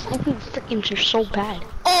never sniping freaking are so bad.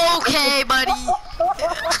 Okay, buddy.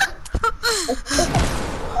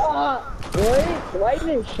 Boy, why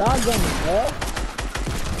is shotgun, bro?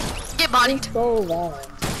 Get bodied. So bad.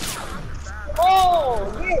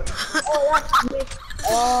 Oh, yeah. Oh, that's it.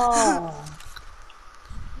 Oh.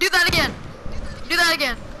 Do that again. Do that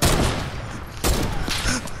again.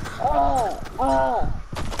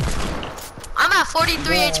 I'm at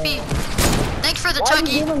 43 HP. Thanks for the Why you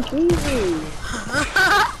chuggy. give him easy?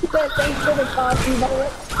 He said thanks for the coffee,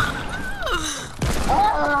 but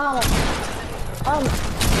I'm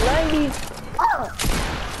 90.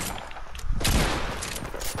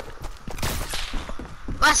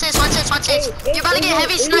 Watch this, watch this, watch this. You're about to get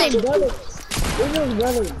heavy sniped. Israel's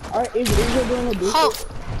brother. Alright, is Israel doing a boost? Oh.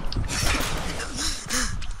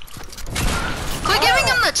 Quit giving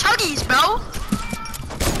him the chuggies, bro.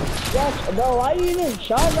 Yes, bro, why you using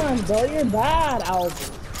shotguns, bro? You're bad,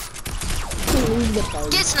 Albert. Leave the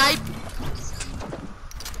fight. Get sniped.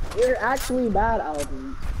 You're actually bad, Albert.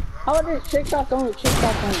 How about this trick shots only? Trick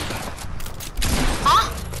shots only. Huh?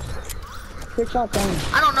 Trick shots only.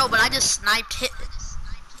 I don't know, but I just sniped hit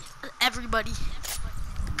everybody.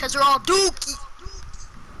 Cause they're all dookie.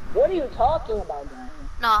 What are you talking about, guys?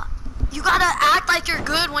 Nah. You gotta act like you're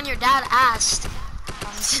good when your dad asked.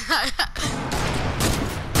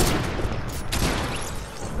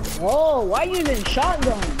 Oh, why you using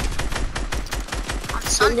shotgun? On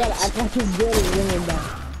So you gotta Sundays. act like you're good at winning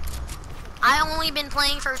that. I only been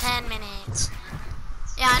playing for 10 minutes.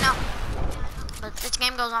 Yeah, I know. But this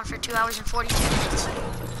game goes on for 2 hours and 42 minutes.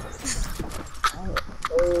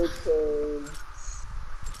 Okay.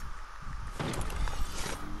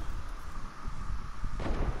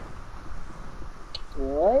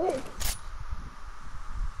 What?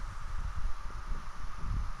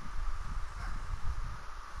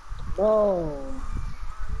 No.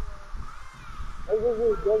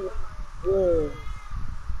 Yeah.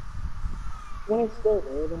 When it's still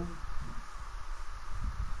there, though.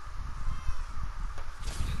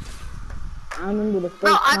 I remember the first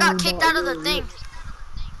Bro, I time got we kicked bought out of the it. thing.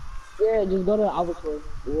 Yeah, just go to the Albatross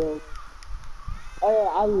world. Oh yeah,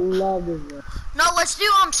 I love this one. No, let's do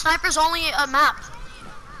snipers only a map.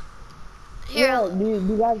 Here. Yeah, do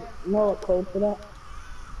you guys know a code for that?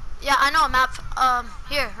 Yeah, I know a map.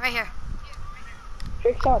 Here, right here.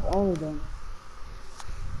 Trick shots only then.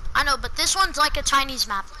 I know, but this one's like a Chinese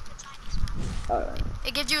map. Alright.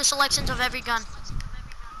 It gives you a selection of every gun.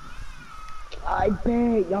 I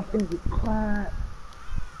bet y'all finna get clapped.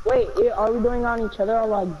 Wait, are we doing on each other or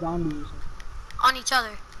like zombies? On each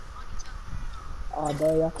other. Oh,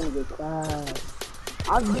 bro, y'all finna get clapped.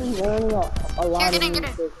 I've been learning a lot Get of in, new get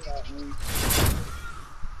in. tricks out, man.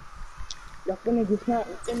 Y'all finna get clapped.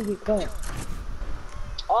 Y'all finna get clapped.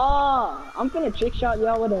 Oh, I'm finna trick shot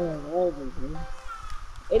y'all with a revolver, bro.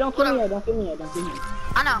 Hey, don't kill me yet, don't kill me yet, don't kill me yet.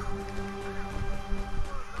 I know.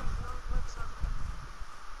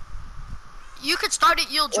 You could start it,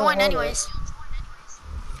 you'll join hold on. anyways.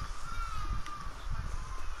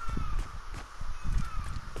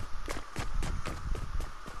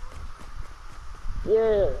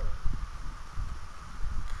 Yeah.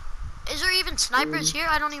 Is there even snipers here?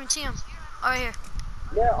 I don't even see them. Oh, right here.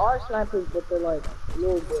 There are snipers, but they're like a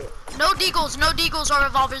little bit. No deagles or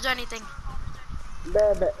revolvers or anything.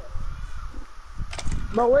 Bad, bad.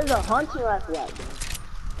 But where's the hunting rifle at, bro?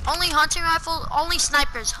 Only hunting rifle, only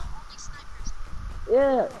snipers.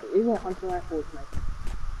 Yeah, isn't hunting rifle a sniper?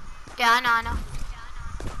 Yeah, I know.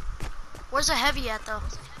 Where's the heavy at though?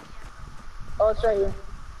 Oh, it's right here.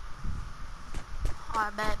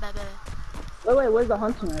 Alright, bet. Wait, where's the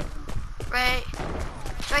hunting rifle? Right.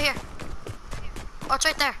 It's right here. Oh, it's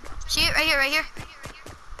right there. See it? Right here.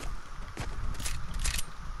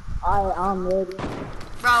 I'm ready.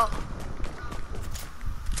 Bro.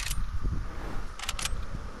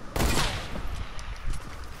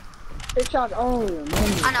 Trick shots only, remember.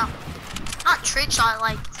 I know. Not trick shot,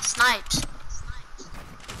 like snipes.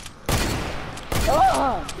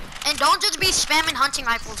 Oh! And don't just be spamming hunting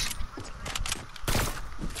rifles.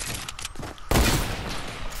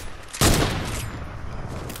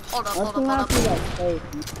 Hold up, hold up, hold up.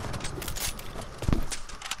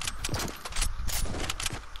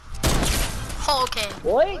 Oh, okay.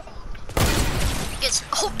 What? It's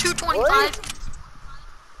 225.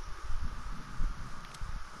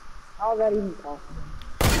 How is that even possible?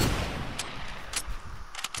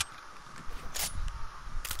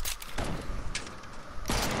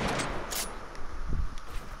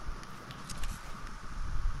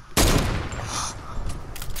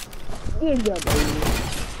 Good job, baby.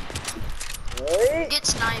 What? Get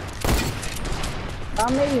sniped.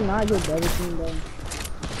 I'm maybe not good better team though.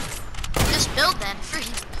 Just build then, free.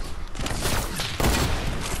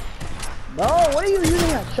 Bro, what are you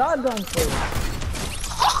using a shotgun for?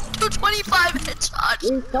 225 headshot.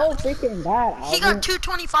 You're so freaking bad, Alvin. He got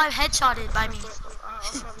 225 headshotted by me.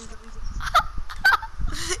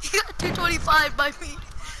 He got 225 by me.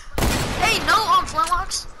 Hey, no on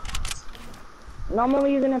flintlocks. No, I'm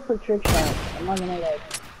only using it for trick shots. I'm not gonna like.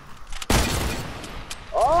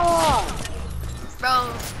 Oh!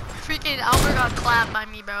 Bro, freaking Albert got clapped by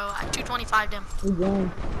me, bro. I 225'd him. He's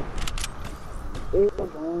going. He's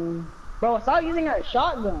going. Bro, stop using a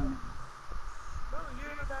shotgun.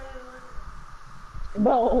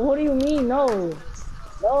 Bro, what do you mean? No.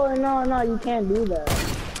 No, you can't do that.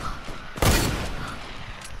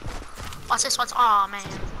 Watch this, watch. Aw, man.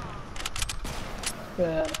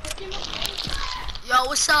 Yeah. Yo,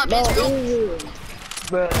 what's up, Bro, Israel?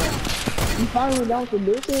 Bruh. you finally down for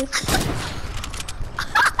deuces?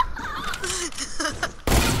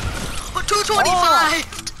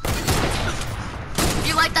 225.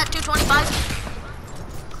 You like that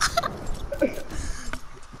 225?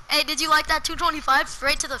 Hey, did you like that 225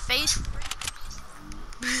 straight to the face?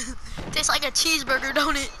 Tastes like a cheeseburger,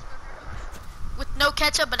 don't it? With no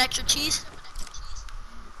ketchup but extra cheese.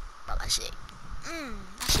 Bro, that shit.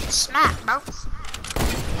 That shit smack, bro.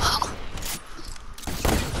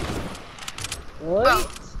 What? Bro.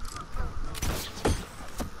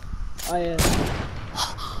 Oh yeah.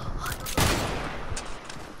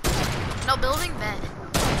 No building bed.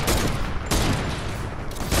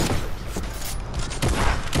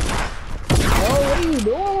 Bro, what are you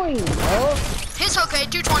doing, bro? It's okay,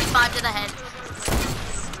 225 to the head.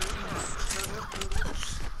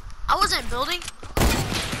 I wasn't building.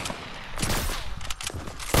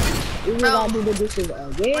 You Bro, gotta do the dishes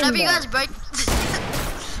again. Whenever you bro. guys break,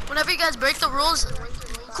 whenever you guys break the rules,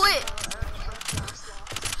 quit.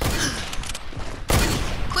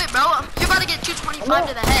 Quit, bro. You're about to get 225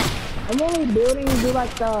 to the head. I'm only building to do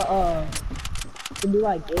like the to do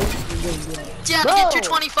like this. And just do it. Do you have to get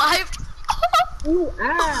 225? You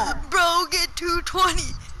ass. Bro, get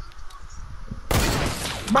 220.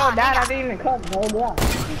 Bro, Dad, I didn't even cut, bro. Yeah.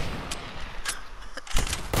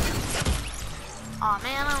 Aw,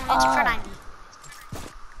 man, I don't need you for 90.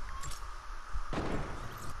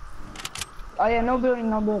 Oh yeah, no building,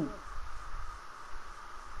 no building.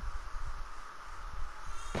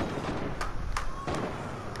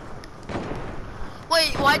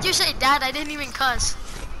 Wait, why'd you say dad? I didn't even cuss.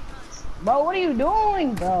 Bro, what are you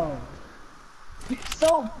doing, bro? You're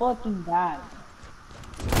so fucking bad.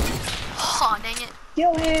 Aw, dang it.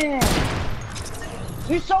 Kill him.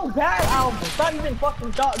 You're so bad, Albert. Stop using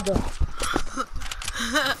fucking shotgun.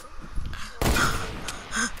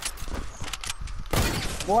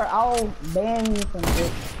 Or I'll ban you from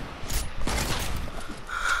this.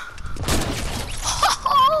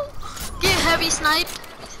 Get heavy sniped.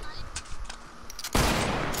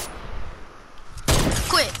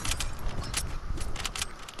 Quit.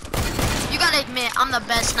 You gotta admit, I'm the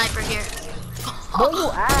best sniper here. Bro, you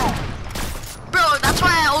ass. Bro, that's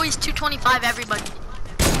why I always 225 everybody.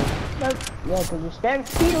 Yeah, cause you spam.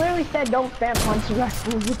 He literally said don't spam punch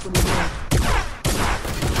rifles.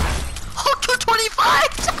 Oh, 225!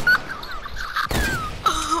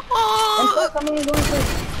 And Oh, plus I'm only going for.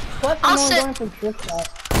 Plus I'm only going for trick shots.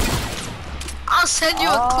 I'll send you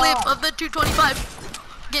a clip of the 225.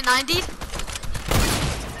 Get 90?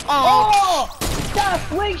 Oh, Oh! That's a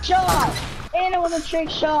swing shot! And it was a trick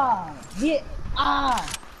shot! Yeah,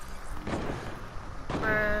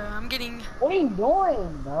 bruh, I'm getting What are you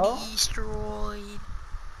doing, bro? destroyed.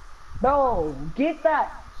 Bro, get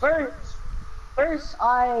that first. First,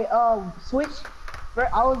 I switched.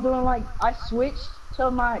 I was doing like I switched to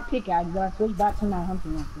my pickaxe, then I switched back to my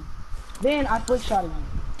hunting rifle. Then I flick shot again.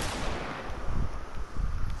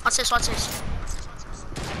 Watch this, watch this.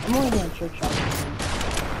 I'm only doing trick shots.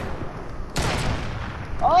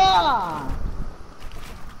 Ah!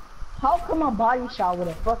 How come a body shot with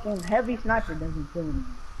a fucking heavy sniper doesn't kill me?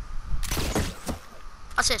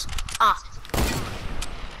 What's this? Ah.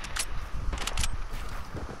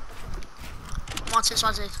 What's this?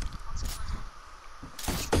 What's this?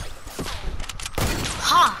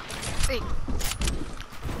 Ha! Wait.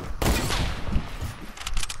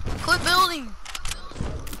 Quit building!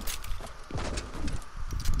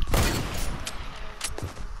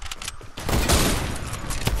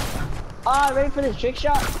 Ah, ready for this trick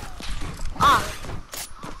shot? Ah.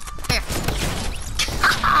 Here.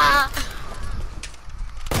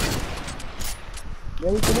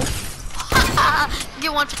 Ready for this?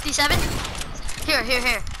 Get 157?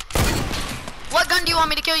 Here. What gun do you want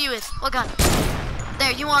me to kill you with? What gun?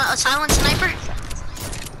 There, you want a silent sniper?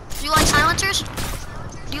 Do you like silencers?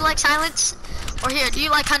 Do you like silence? Or here, do you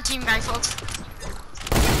like hunting rifles?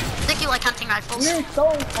 I think you like hunting rifles. You're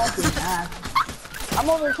so fucking ass. I'm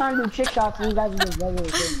over here trying to do trick shots and you guys are just regular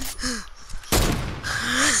things.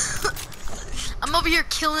 I'm over here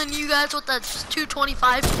killing you guys with the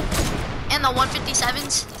 225 and the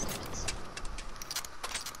 157s.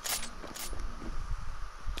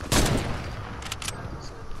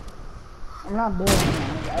 I'm not building,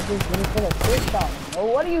 man. I just did it for the trick shot, bro.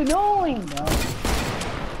 What are you doing, bro?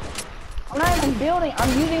 I'm not even building.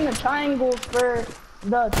 I'm using the triangles for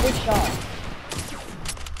the trick shot.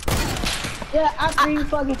 Yeah, after you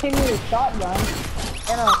fucking hit me with a shotgun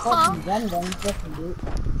and a fucking gun, you fucking do.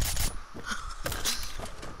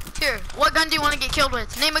 Here, what gun do you want to get killed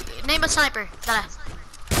with? Name a sniper.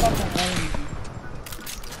 Fucking enemy.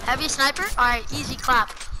 Heavy sniper? Alright, easy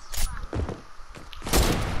clap.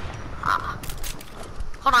 Ah.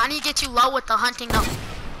 Hold on, I need to get you low with the hunting though.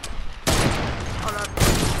 Hold up.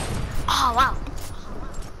 Oh, wow.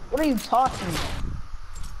 What are you talking about?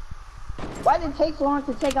 Why did it take so long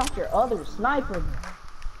to take out your other sniper, bro?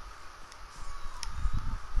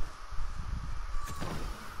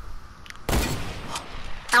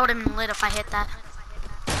 That would have been lit if I hit that.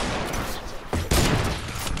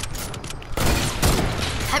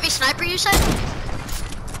 Heavy sniper, you said?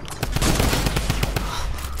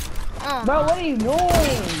 Oh. Bro, what are you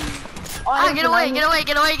doing? Ah, get away.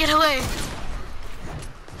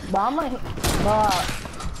 Bro, I'm gonna hit. Bro,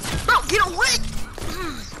 Bro, get away!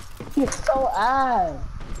 you're so ass.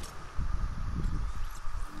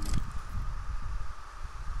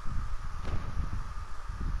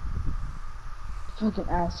 Fucking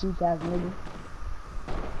ass, cheap ass nigga.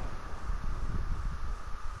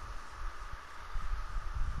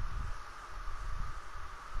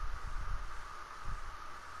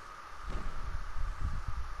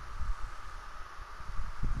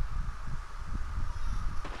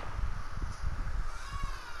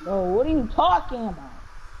 Bro, what are you talking about?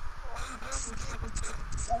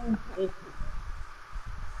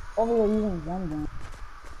 Over there using gun.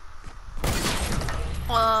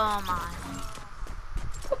 Oh my.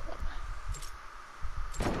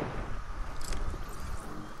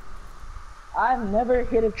 I've never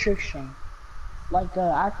hit a trick shot. Like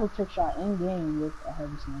an actual trick shot in game with a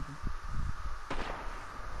heavy sniper.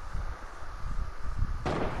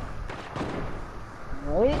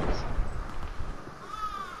 What?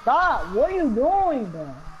 Stop! What are you doing,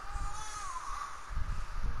 bro?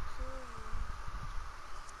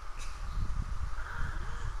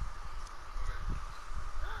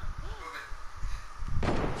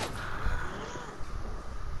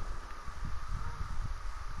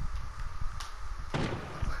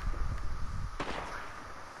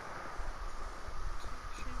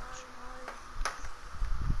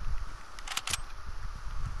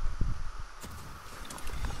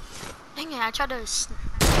 Dang it, I tried to...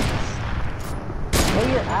 Where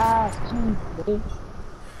your ass, too, bitch.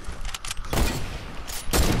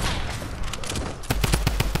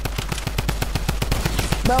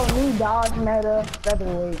 Bro, new dodge meta,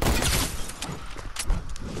 featherweight.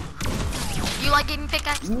 You like getting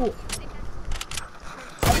pickaxe? You.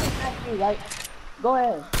 I can ask you, right? Go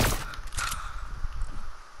ahead.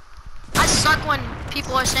 I suck when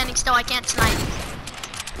people are standing still, I can't snipe.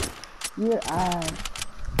 Your ass.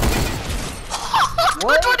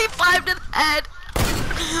 What? 25 to the head.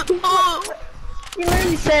 Oh. He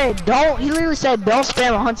literally said don't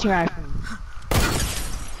spam a hunting rifle.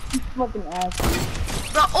 You fucking ass.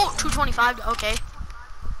 Bro, oh, 225, okay.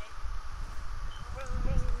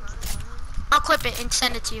 I'll clip it and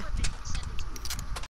send it to you.